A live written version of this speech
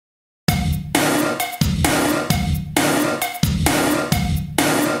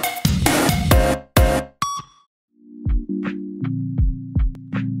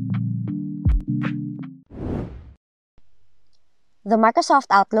The Microsoft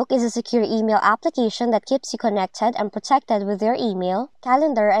Outlook is a secure email application that keeps you connected and protected with your email,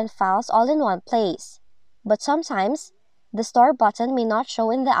 calendar, and files all in one place. But sometimes, the Store button may not show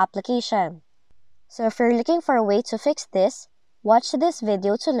in the application. So if you're looking for a way to fix this, watch this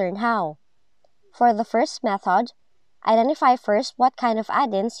video to learn how. For the first method, identify first what kind of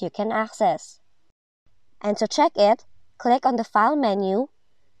add-ins you can access. And to check it, click on the File menu,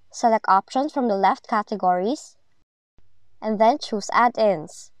 select Options from the left categories, and then choose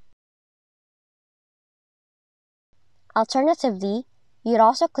Add-ins. Alternatively, you'd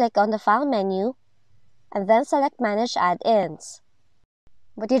also click on the File menu and then select Manage Add-ins.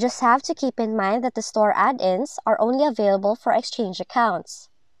 But you just have to keep in mind that the Store add-ins are only available for Exchange accounts.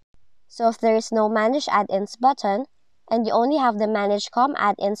 So if there is no Manage Add-ins button and you only have the Manage COM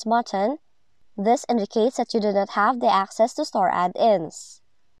add-ins button, this indicates that you do not have the access to Store add-ins.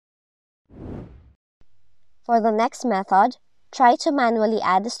 For the next method, try to manually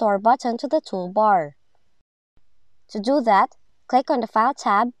add the Store button to the toolbar. To do that, click on the File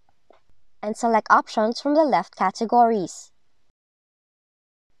tab and select Options from the left categories.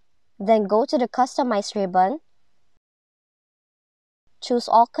 Then go to the Customize ribbon, choose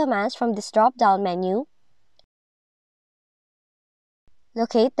All Commands from this drop-down menu,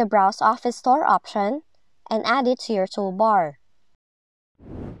 locate the Browse Office Store option, and add it to your toolbar.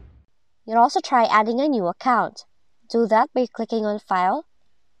 You'd also try adding a new account. Do that by clicking on File,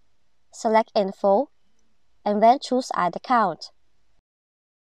 select Info, and then choose Add Account.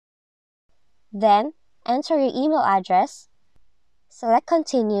 Then, enter your email address, select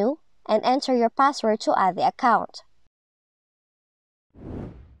Continue, and enter your password to add the account.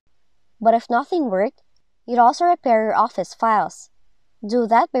 But if nothing worked, you'd also repair your Office files. Do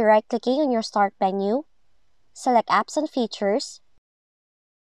that by right-clicking on your Start menu, select Apps and Features,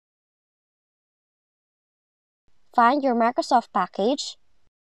 find your Microsoft package,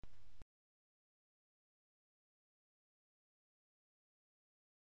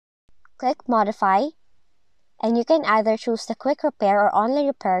 click Modify, and you can either choose the Quick Repair or Online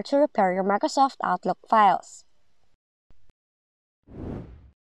Repair to repair your Microsoft Outlook files.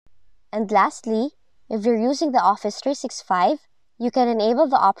 And lastly, if you're using the Office 365, you can enable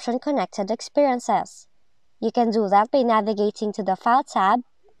the option Connected Experiences. You can do that by navigating to the File tab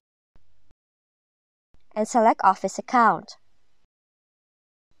and select Office Account.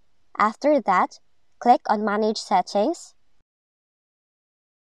 After that, click on Manage Settings,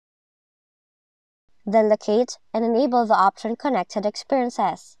 then locate and enable the option Connected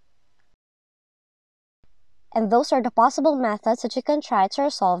Experiences. And those are the possible methods that you can try to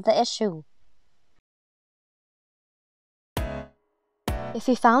resolve the issue. If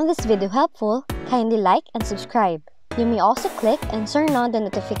you found this video helpful, kindly like and subscribe. You may also click and turn on the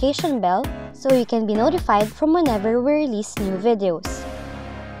notification bell so you can be notified from whenever we release new videos.